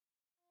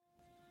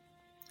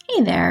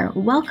Hey there,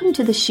 welcome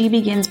to the She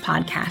Begins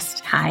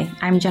podcast. Hi,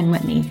 I'm Jen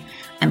Whitney.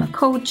 I'm a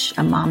coach,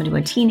 a mom to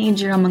a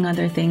teenager, among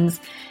other things.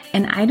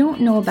 And I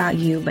don't know about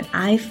you, but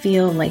I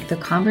feel like the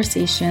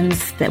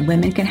conversations that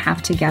women can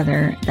have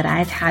together that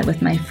I've had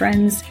with my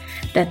friends,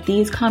 that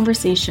these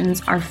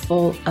conversations are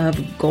full of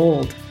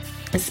gold,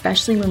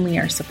 especially when we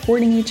are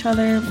supporting each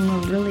other, when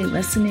we're really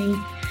listening,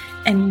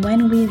 and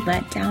when we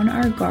let down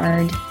our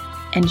guard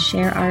and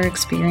share our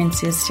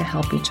experiences to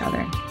help each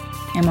other.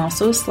 I'm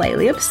also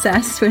slightly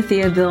obsessed with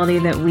the ability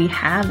that we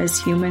have as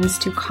humans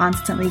to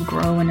constantly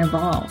grow and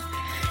evolve.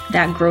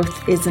 That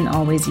growth isn't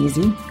always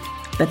easy,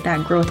 but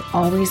that growth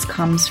always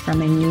comes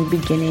from a new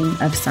beginning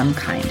of some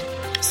kind.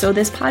 So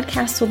this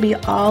podcast will be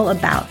all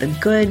about the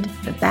good,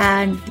 the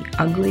bad, the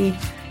ugly,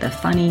 the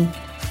funny,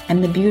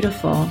 and the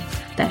beautiful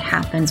that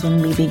happens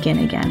when we begin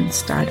again,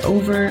 start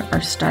over,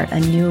 or start a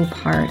new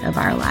part of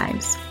our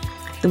lives.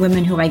 The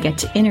women who I get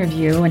to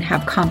interview and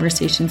have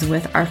conversations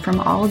with are from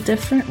all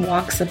different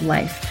walks of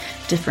life,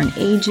 different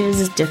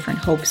ages, different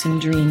hopes and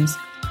dreams.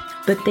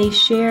 But they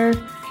share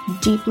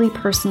deeply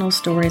personal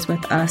stories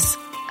with us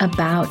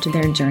about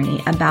their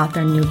journey, about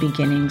their new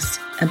beginnings,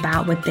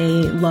 about what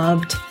they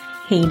loved,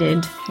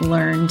 hated,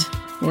 learned,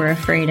 were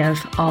afraid of,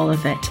 all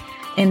of it.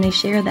 And they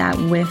share that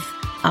with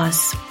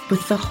us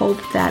with the hope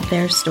that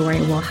their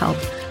story will help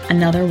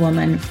another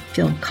woman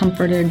feel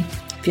comforted,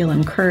 feel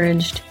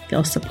encouraged,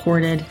 feel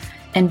supported,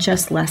 and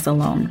just less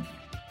alone.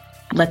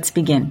 Let's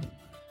begin.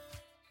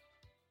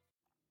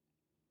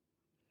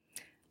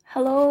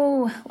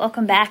 Hello,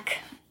 welcome back.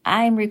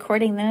 I'm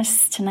recording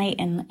this tonight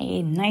in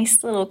a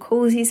nice little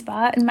cozy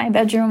spot in my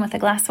bedroom with a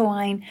glass of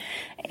wine.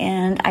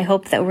 And I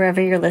hope that wherever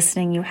you're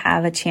listening, you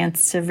have a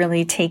chance to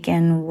really take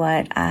in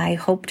what I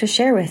hope to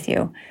share with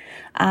you.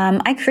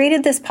 I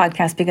created this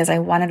podcast because I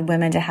wanted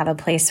women to have a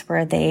place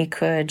where they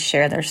could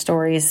share their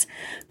stories,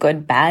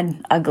 good,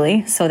 bad,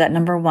 ugly, so that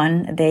number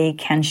one, they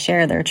can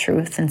share their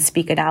truth and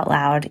speak it out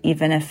loud,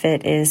 even if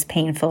it is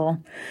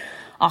painful,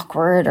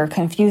 awkward, or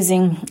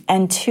confusing.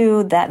 And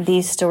two, that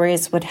these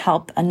stories would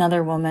help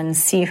another woman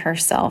see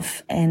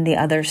herself in the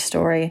other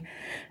story,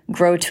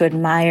 grow to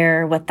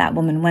admire what that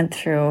woman went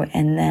through,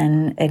 and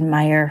then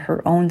admire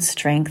her own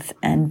strength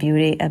and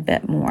beauty a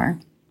bit more.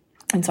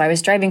 And so I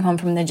was driving home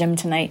from the gym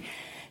tonight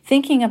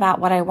thinking about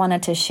what I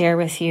wanted to share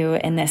with you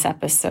in this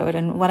episode.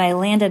 And what I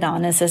landed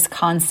on is this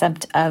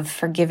concept of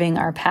forgiving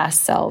our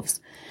past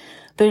selves.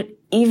 But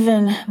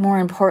even more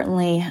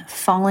importantly,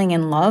 falling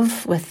in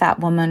love with that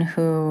woman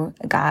who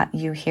got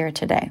you here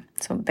today.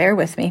 So bear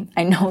with me.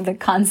 I know the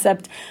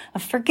concept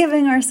of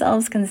forgiving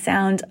ourselves can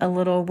sound a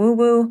little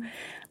woo-woo.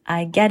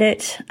 I get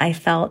it. I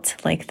felt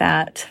like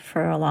that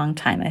for a long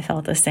time. I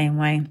felt the same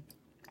way.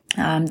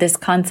 This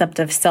concept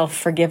of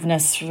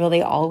self-forgiveness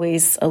really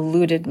always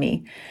eluded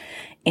me.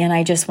 And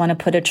I just want to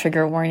put a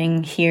trigger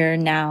warning here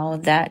now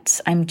that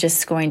I'm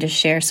just going to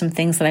share some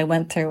things that I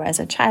went through as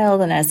a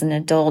child and as an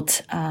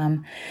adult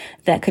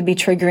that could be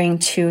triggering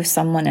to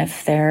someone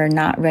if they're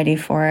not ready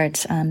for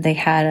it. They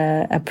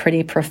had a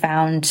pretty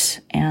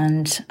profound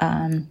and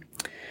a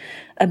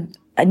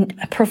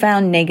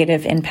profound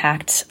negative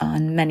impact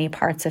on many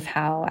parts of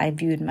how I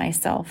viewed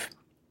myself.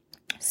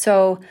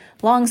 So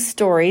long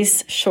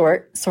stories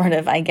short, sort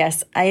of, I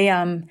guess.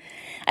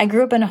 I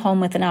grew up in a home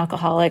with an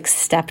alcoholic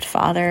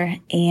stepfather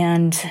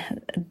and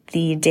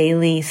the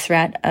daily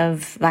threat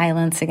of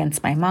violence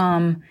against my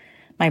mom,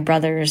 my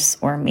brothers,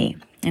 or me.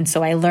 And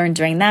so I learned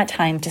during that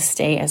time to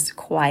stay as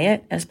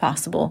quiet as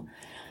possible,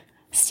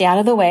 stay out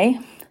of the way,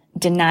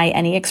 deny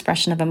any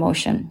expression of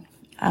emotion.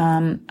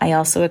 I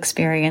also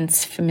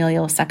experienced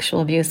familial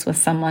sexual abuse with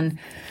someone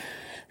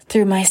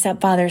through my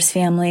stepfather's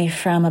family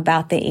from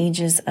about the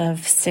ages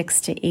of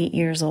 6 to 8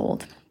 years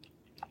old.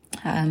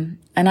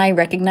 And I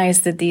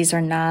recognize that these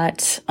are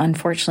not,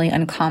 unfortunately,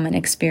 uncommon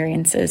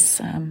experiences.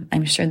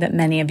 I'm sure that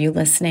many of you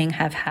listening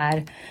have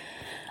had,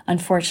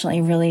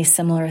 unfortunately, really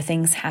similar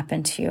things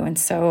happen to you. And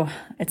so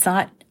it's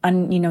not,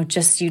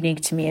 just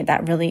unique to me.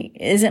 That really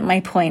isn't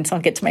my point. So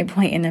I'll get to my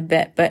point in a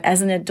bit. But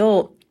as an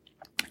adult,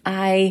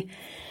 I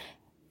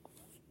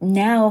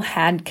now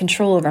had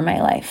control over my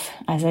life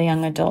as a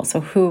young adult.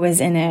 So who was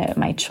in it,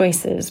 my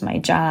choices, my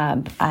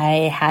job.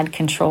 I had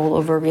control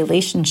over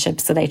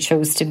relationships that I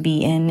chose to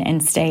be in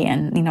and stay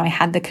in. I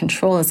had the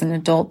control as an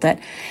adult that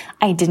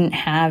I didn't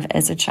have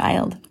as a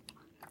child.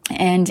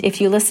 And if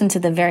you listen to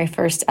the very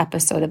first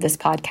episode of this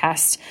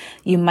podcast,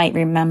 you might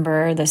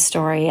remember the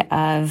story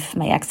of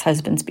my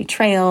ex-husband's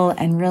betrayal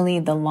and really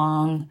the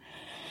long,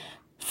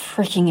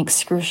 freaking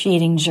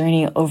excruciating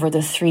journey over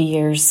the 3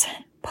 years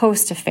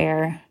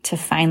post-affair to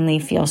finally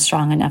feel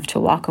strong enough to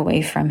walk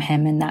away from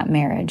him in that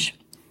marriage.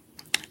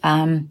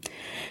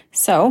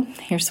 So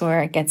here's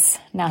where it gets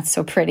not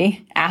so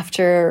pretty.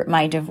 After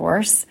my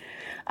divorce,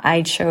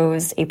 I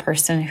chose a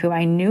person who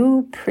I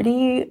knew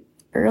pretty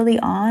early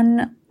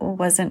on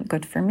wasn't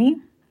good for me,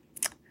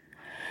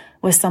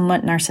 was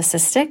somewhat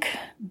narcissistic,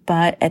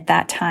 but at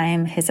that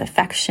time, his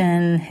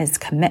affection, his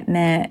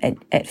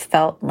commitment, it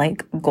felt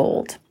like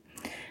gold.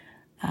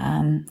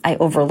 I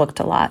overlooked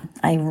a lot.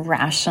 I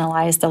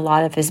rationalized a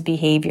lot of his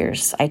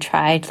behaviors. I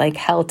tried like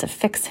hell to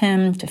fix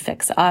him, to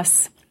fix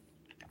us.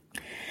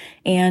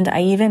 And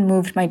I even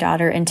moved my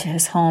daughter into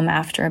his home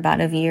after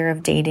about a year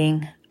of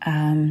dating.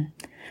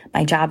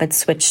 My job had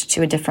switched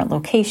to a different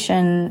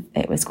location.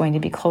 It was going to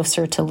be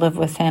closer to live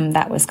with him.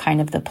 That was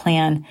kind of the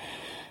plan.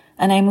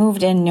 And I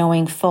moved in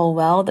knowing full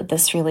well that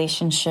this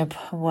relationship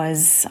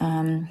was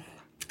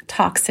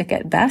toxic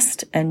at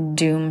best and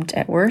doomed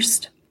at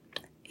worst.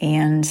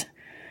 And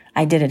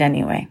I did it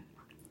anyway.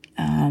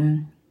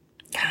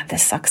 God,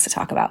 this sucks to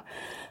talk about.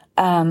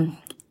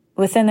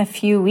 Within a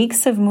few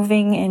weeks of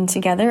moving in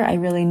together, I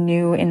really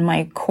knew in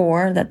my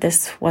core that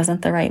this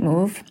wasn't the right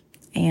move.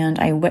 And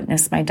I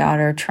witnessed my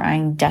daughter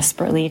trying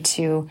desperately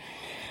to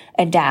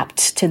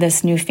adapt to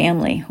this new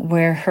family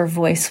where her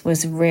voice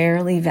was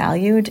rarely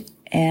valued.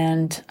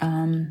 And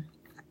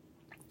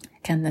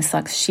again, this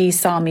sucks. She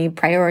saw me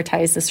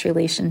prioritize this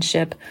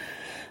relationship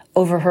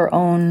over her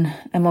own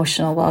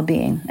emotional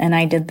well-being. And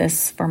I did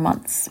this for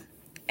months.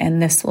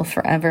 And this will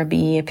forever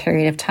be a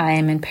period of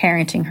time in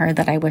parenting her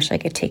that I wish I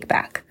could take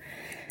back.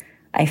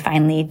 I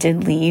finally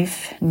did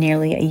leave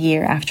nearly a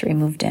year after we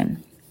moved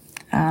in.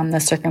 The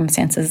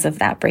circumstances of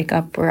that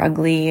breakup were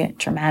ugly,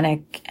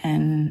 traumatic,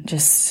 and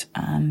just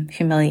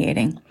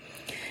humiliating.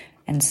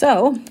 And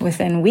so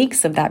within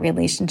weeks of that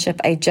relationship,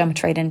 I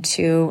jumped right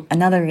into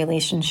another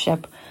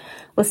relationship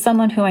with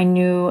someone who I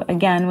knew,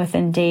 again,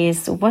 within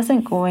days,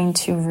 wasn't going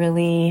to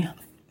really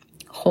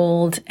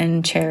hold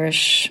and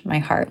cherish my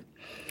heart.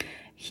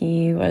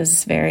 He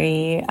was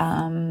very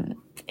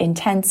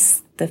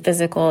intense. The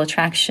physical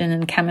attraction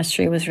and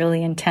chemistry was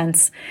really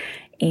intense.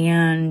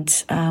 And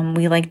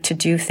we like to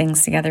do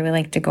things together. We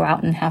like to go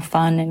out and have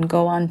fun and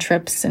go on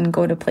trips and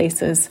go to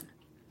places.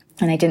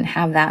 And I didn't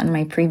have that in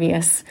my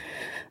previous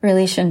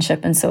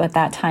relationship. And so at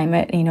that time,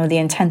 the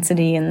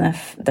intensity and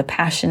the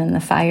passion and the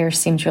fire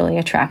seemed really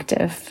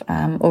attractive.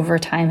 Over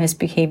time, his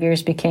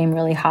behaviors became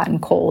really hot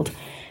and cold,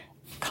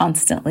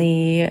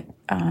 constantly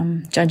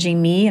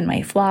judging me and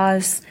my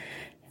flaws.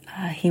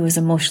 He was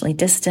emotionally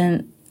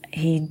distant.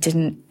 He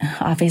didn't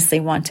obviously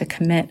want to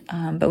commit,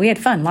 but we had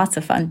fun, lots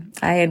of fun.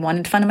 I had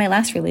wanted fun in my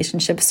last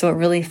relationship, so it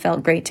really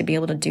felt great to be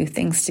able to do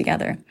things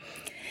together.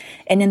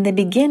 And in the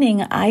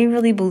beginning, I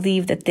really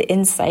believed that the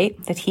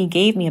insight that he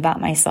gave me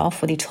about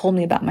myself, what he told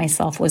me about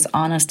myself, was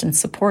honest and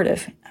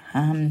supportive.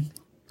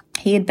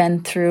 He had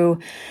been through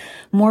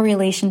more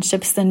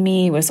relationships than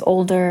me, was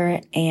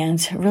older,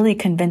 and really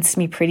convinced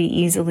me pretty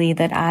easily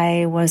that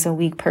I was a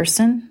weak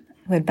person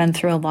who had been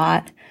through a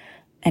lot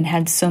and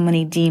had so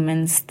many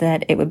demons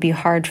that it would be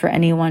hard for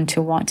anyone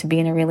to want to be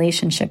in a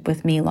relationship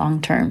with me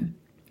long term.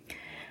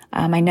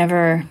 I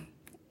never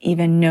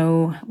even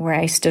know where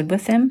I stood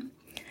with him,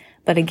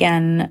 but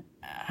again,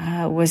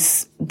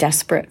 was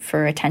desperate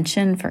for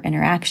attention, for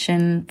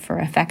interaction, for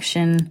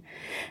affection,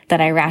 that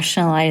I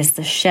rationalized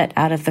the shit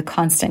out of the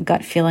constant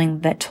gut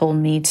feeling that told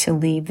me to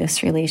leave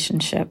this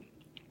relationship.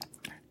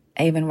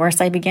 Even worse,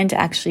 I began to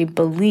actually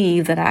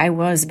believe that I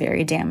was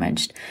very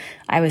damaged.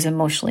 I was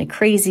emotionally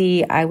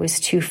crazy. I was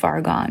too far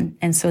gone.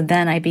 And so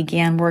then I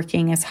began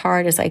working as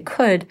hard as I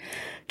could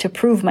to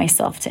prove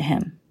myself to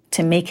him,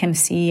 to make him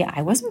see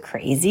I wasn't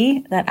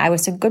crazy, that I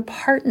was a good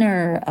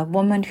partner, a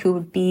woman who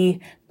would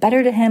be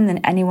better to him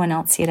than anyone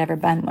else he had ever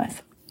been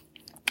with.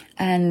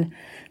 And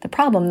the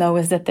problem, though,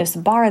 is that this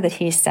bar that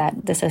he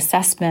set, this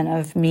assessment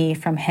of me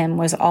from him,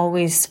 was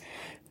always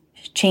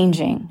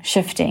changing,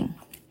 shifting.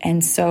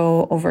 And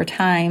so over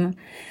time,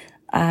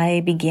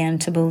 I began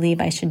to believe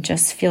I should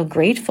just feel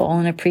grateful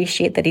and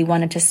appreciate that he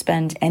wanted to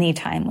spend any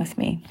time with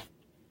me.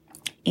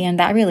 And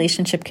that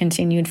relationship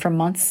continued for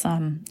months,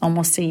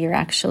 almost a year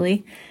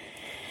actually.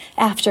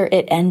 After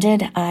it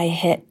ended, I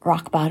hit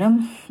rock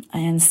bottom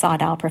and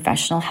sought out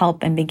professional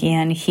help and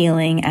began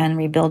healing and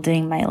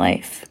rebuilding my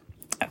life.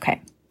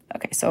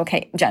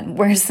 Okay, Jen,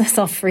 where's the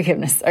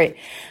self-forgiveness? All right,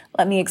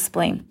 let me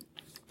explain.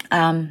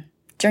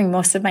 During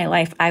most of my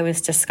life, I was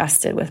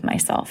disgusted with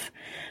myself.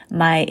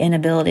 My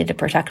inability to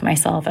protect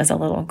myself as a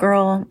little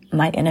girl,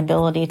 my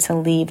inability to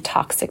leave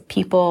toxic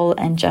people,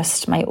 and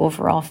just my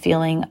overall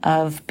feeling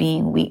of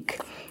being weak.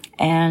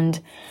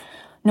 And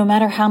no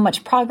matter how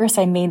much progress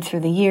I made through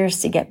the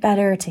years to get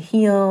better, to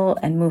heal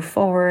and move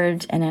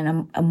forward and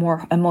in a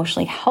more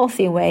emotionally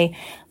healthy way,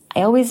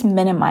 I always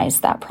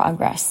minimized that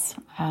progress.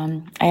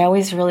 I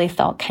always really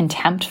felt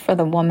contempt for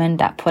the woman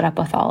that put up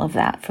with all of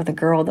that, for the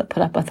girl that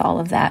put up with all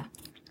of that.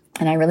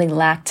 And I really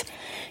lacked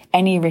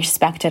any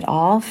respect at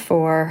all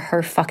for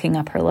her fucking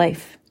up her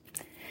life.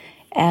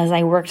 As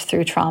I worked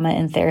through trauma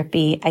and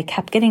therapy, I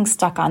kept getting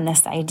stuck on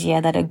this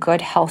idea that a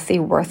good, healthy,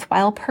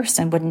 worthwhile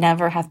person would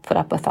never have put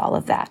up with all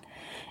of that.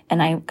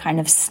 And I kind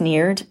of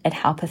sneered at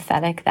how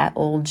pathetic that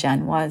old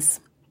Jen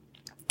was.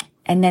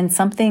 And then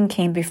something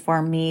came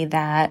before me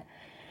that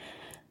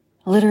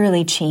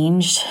literally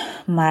changed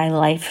my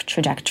life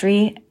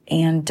trajectory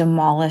and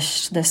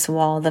demolished this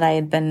wall that I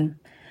had been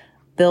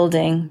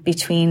building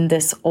between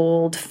this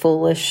old,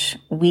 foolish,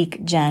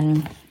 weak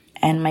Jen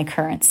and my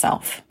current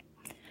self.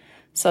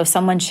 So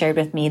someone shared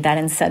with me that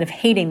instead of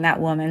hating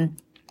that woman,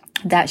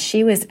 that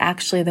she was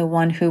actually the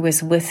one who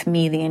was with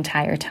me the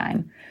entire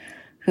time,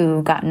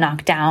 who got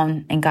knocked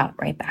down and got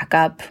right back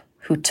up,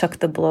 who took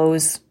the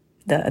blows,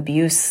 the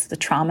abuse, the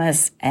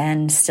traumas,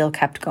 and still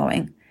kept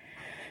going.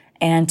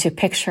 And to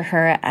picture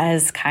her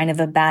as kind of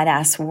a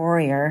badass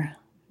warrior,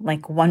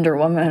 like Wonder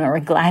Woman or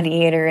a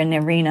gladiator in the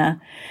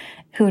arena,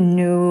 who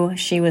knew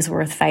she was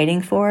worth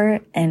fighting for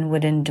and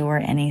would endure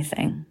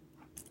anything.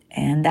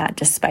 And that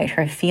despite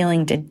her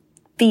feeling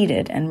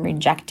defeated and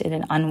rejected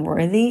and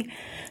unworthy,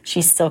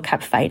 she still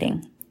kept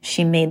fighting.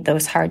 She made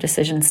those hard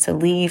decisions to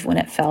leave when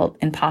it felt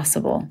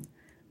impossible.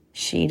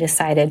 She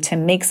decided to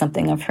make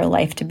something of her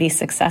life to be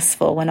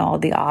successful when all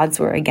the odds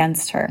were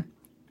against her.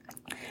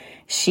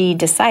 She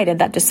decided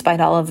that despite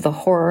all of the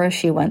horror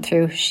she went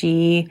through,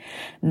 she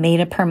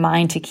made up her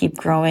mind to keep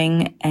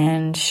growing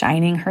and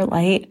shining her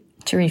light,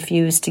 to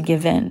refuse to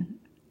give in.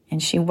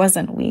 And she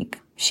wasn't weak.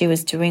 She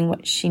was doing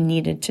what she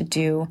needed to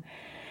do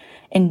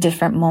in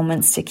different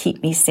moments to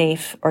keep me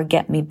safe or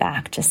get me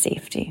back to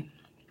safety.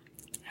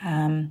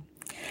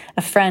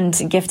 A friend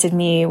gifted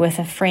me with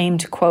a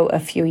framed quote a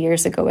few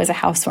years ago as a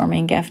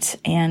housewarming gift,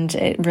 and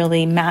it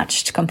really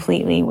matched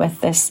completely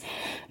with this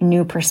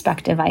new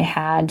perspective I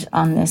had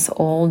on this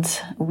old,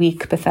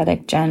 weak,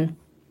 pathetic Jen.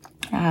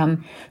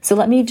 So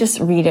let me just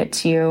read it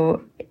to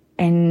you,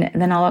 and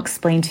then I'll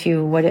explain to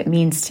you what it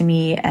means to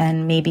me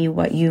and maybe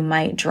what you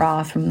might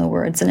draw from the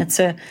words. And it's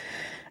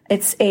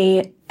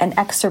an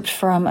excerpt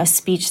from a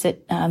speech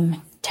that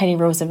Teddy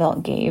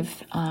Roosevelt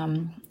gave,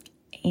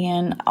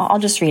 and I'll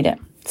just read it.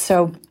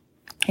 So,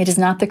 it is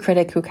not the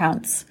critic who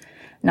counts,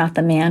 not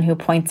the man who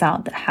points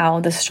out how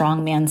the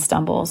strong man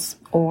stumbles,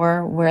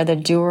 or where the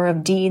doer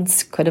of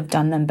deeds could have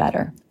done them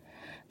better.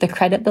 The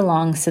credit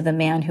belongs to the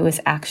man who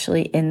is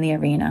actually in the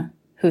arena,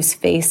 whose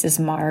face is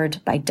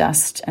marred by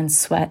dust and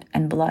sweat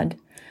and blood,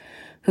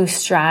 who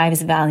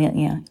strives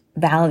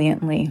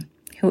valiantly,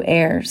 who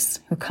errs,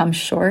 who comes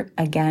short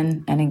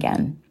again and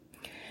again.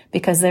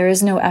 Because there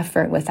is no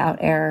effort without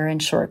error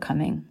and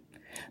shortcoming,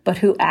 but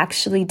who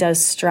actually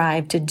does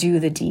strive to do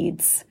the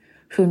deeds,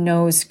 who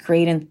knows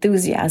great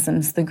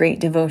enthusiasms, the great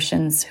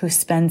devotions, who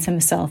spends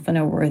himself in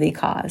a worthy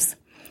cause,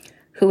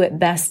 who at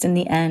best in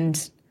the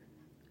end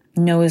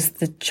knows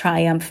the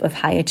triumph of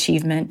high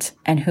achievement,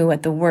 and who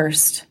at the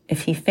worst,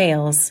 if he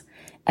fails,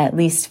 at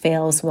least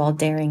fails while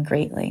daring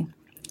greatly,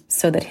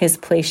 so that his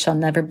place shall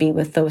never be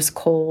with those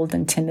cold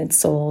and timid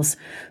souls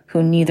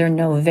who neither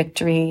know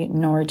victory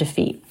nor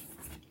defeat.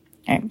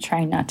 I'm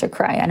trying not to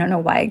cry. I don't know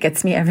why it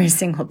gets me every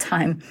single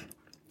time.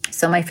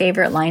 So my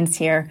favorite lines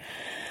here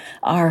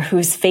are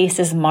whose face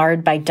is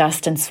marred by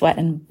dust and sweat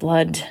and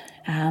blood,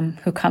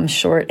 who comes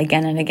short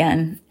again and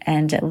again,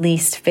 and at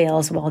least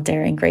fails while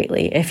daring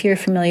greatly. If you're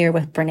familiar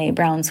with Brene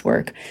Brown's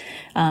work,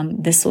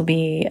 this will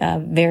be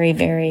very,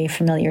 very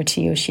familiar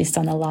to you. She's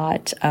done a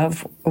lot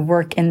of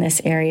work in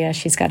this area.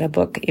 She's got a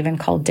book even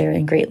called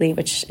Daring Greatly,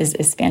 which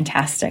is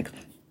fantastic.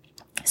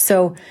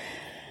 So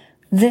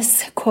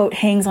this quote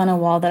hangs on a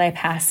wall that I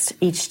pass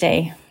each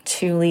day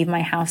to leave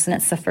my house, and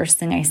it's the first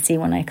thing I see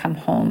when I come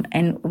home.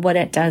 And what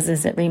it does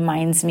is it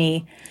reminds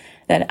me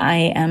that I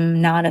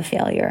am not a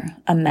failure,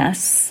 a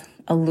mess,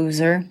 a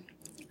loser,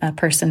 a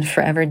person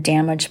forever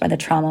damaged by the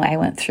trauma I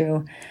went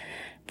through,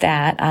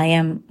 that I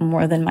am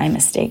more than my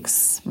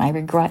mistakes, my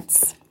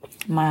regrets,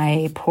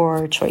 my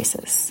poor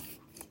choices.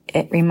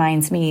 It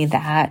reminds me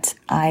that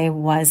I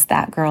was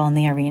that girl in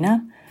the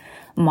arena,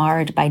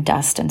 marred by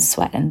dust and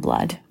sweat and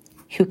blood,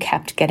 who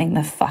kept getting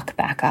the fuck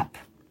back up.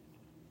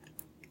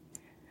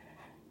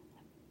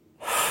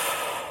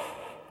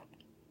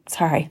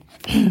 Sorry.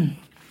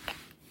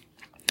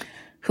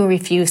 Who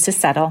refused to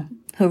settle,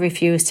 who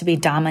refused to be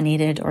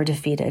dominated or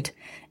defeated.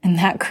 And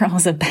that girl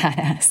is a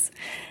badass.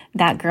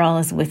 That girl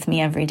is with me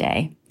every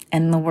day.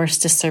 And the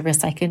worst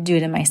disservice I could do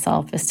to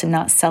myself is to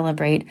not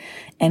celebrate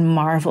and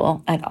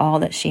marvel at all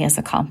that she has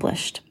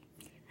accomplished.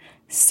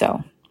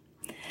 So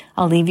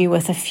I'll leave you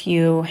with a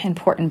few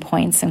important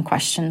points and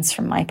questions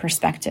from my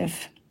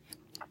perspective.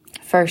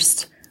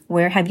 First,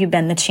 where have you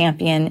been the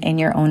champion in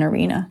your own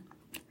arena?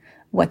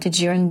 What did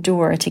you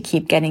endure to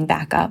keep getting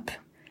back up?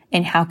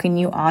 And how can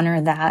you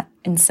honor that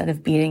instead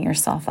of beating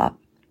yourself up?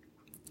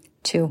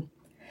 2,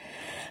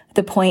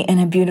 the point in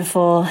a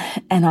beautiful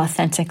and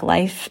authentic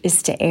life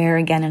is to err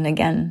again and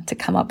again, to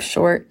come up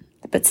short,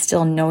 but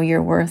still know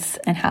your worth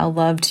and how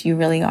loved you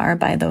really are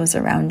by those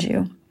around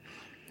you.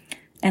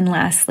 And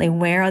lastly,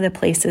 where are the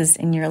places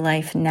in your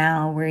life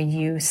now where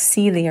you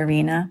see the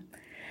arena,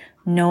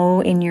 know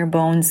in your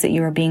bones that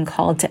you are being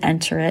called to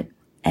enter it,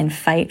 and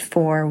fight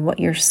for what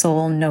your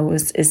soul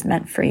knows is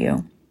meant for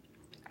you?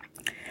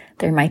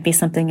 There might be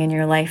something in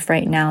your life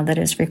right now that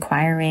is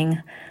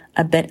requiring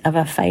a bit of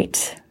a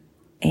fight,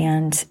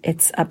 and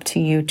it's up to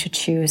you to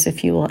choose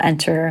if you will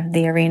enter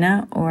the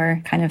arena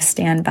or kind of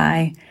stand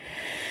by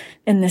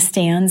in the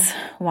stands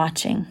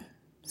watching.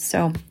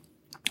 So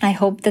I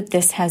hope that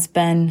this has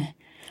been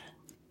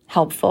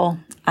helpful.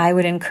 I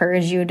would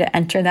encourage you to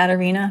enter that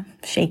arena,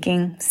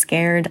 shaking,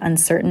 scared,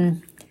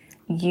 uncertain.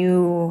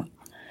 You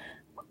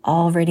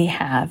already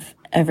have,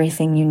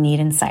 everything you need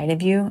inside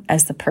of you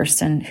as the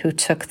person who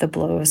took the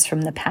blows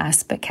from the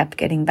past but kept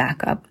getting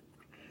back up.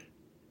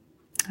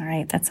 All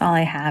right, that's all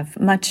I have.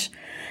 Much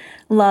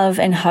love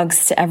and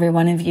hugs to every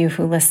one of you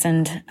who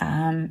listened.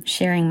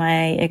 Sharing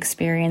my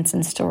experience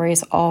and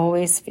stories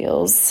always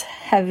feels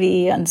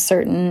heavy,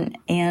 uncertain,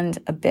 and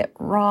a bit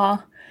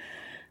raw.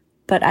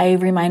 But I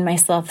remind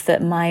myself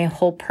that my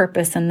whole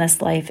purpose in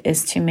this life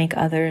is to make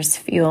others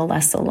feel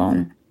less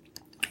alone.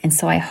 And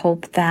so I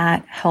hope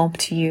that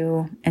helped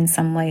you in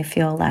some way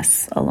feel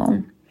less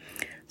alone.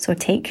 So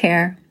take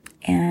care,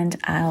 and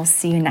I'll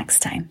see you next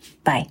time.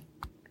 Bye.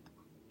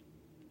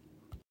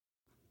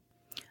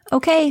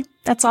 Okay,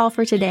 that's all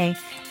for today.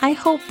 I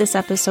hope this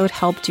episode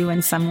helped you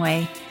in some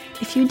way.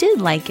 If you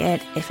did like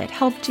it, if it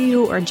helped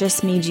you or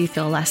just made you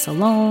feel less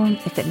alone,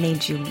 if it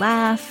made you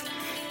laugh,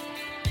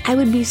 I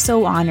would be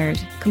so honored,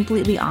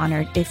 completely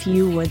honored, if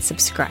you would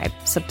subscribe.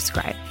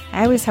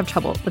 I always have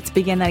trouble. Let's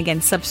begin that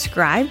again.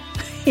 Subscribe,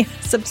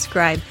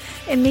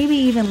 and maybe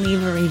even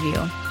leave a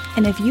review.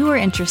 And if you are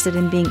interested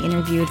in being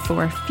interviewed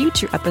for a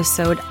future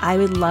episode, I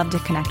would love to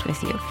connect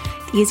with you.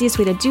 The easiest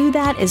way to do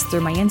that is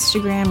through my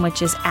Instagram,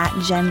 which is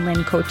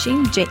 @JenLynn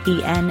Coaching,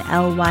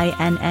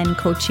 JenLynn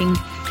Coaching.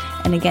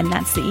 And again,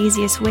 that's the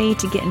easiest way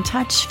to get in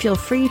touch. Feel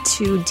free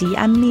to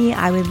DM me.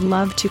 I would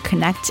love to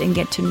connect and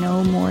get to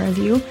know more of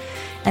you.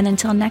 And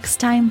until next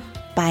time,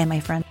 bye,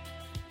 my friend.